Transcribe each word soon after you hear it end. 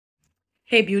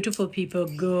Hey, beautiful people,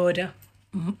 good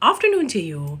afternoon to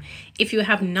you. If you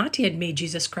have not yet made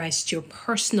Jesus Christ your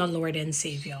personal Lord and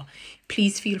Savior,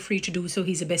 please feel free to do so.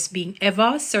 He's the best being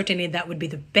ever. Certainly, that would be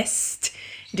the best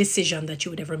decision that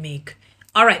you would ever make.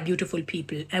 All right, beautiful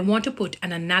people, I want to put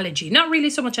an analogy, not really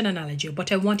so much an analogy,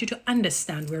 but I want you to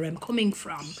understand where I'm coming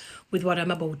from with what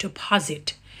I'm about to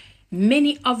posit.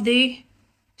 Many of the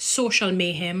social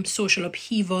mayhem, social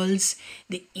upheavals,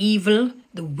 the evil,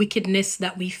 the wickedness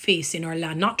that we face in our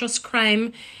land, not just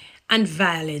crime and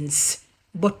violence,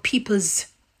 but people's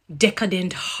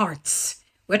decadent hearts.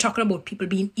 We're talking about people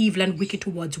being evil and wicked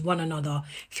towards one another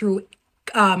through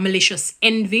malicious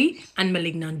envy and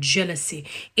malignant jealousy.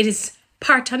 It is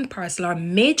part and parcel, or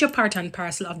major part and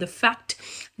parcel of the fact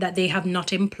that they have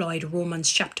not employed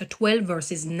Romans chapter 12,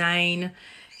 verses 9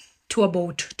 to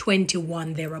about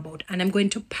 21 thereabout. And I'm going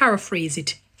to paraphrase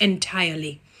it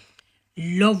entirely.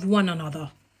 Love one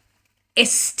another.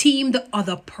 Esteem the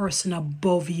other person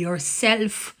above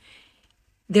yourself.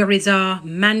 There is a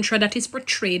mantra that is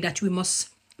portrayed that we must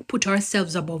put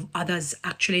ourselves above others.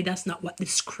 Actually, that's not what the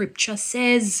scripture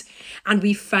says. And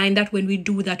we find that when we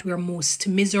do that, we're most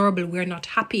miserable. We're not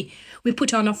happy. We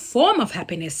put on a form of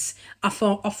happiness, a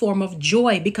form of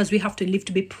joy, because we have to live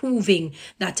to be proving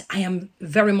that I am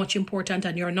very much important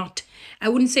and you're not. I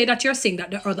wouldn't say that you're saying that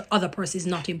the other person is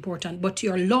not important, but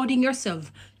you're lauding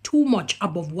yourself too much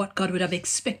above what God would have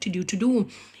expected you to do.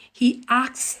 He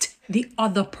asked the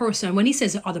other person, when he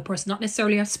says the other person, not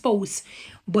necessarily a spouse,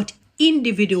 but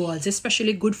individuals,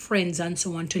 especially good friends and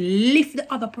so on, to lift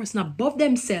the other person above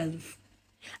themselves,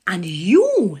 and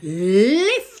you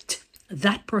lift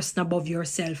that person above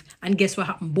yourself, and guess what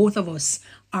happened? Both of us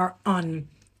are on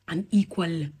an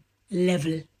equal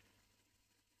level.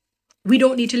 We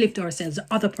don't need to lift ourselves. The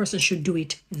other person should do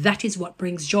it. That is what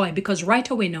brings joy, because right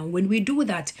away now, when we do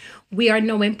that, we are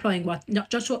now employing not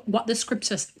just what the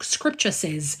scripture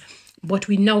says, but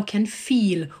we now can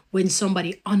feel when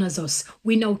somebody honors us.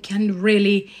 We now can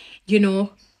really,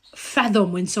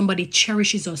 fathom when somebody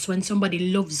cherishes us, when somebody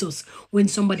loves us, when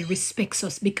somebody respects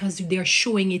us, because they're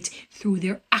showing it through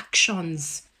their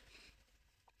actions.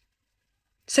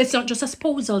 So it's not just a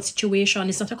spousal situation.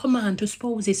 It's not a command to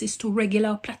spouses. It's to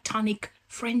regular platonic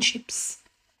friendships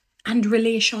and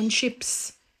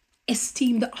relationships.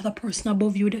 Esteem the other person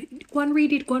above you. Go and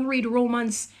read it. Go and read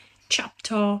Romans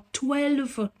chapter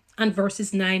 12 and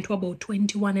verses 9 to about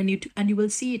 21, and you will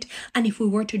see it. And if we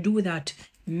were to do that,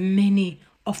 many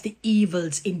of the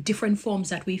evils in different forms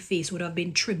that we face would have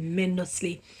been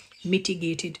tremendously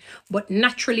mitigated. But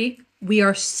naturally, we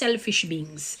are selfish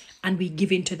beings and we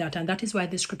give into that. And that is why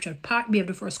the scripture, part B of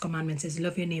the first commandment, says,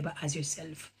 love your neighbor as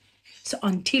yourself. So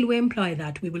until we employ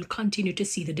that, we will continue to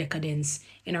see the decadence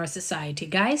in our society.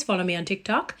 Guys, follow me on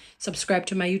TikTok, subscribe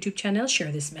to my YouTube channel,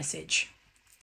 share this message.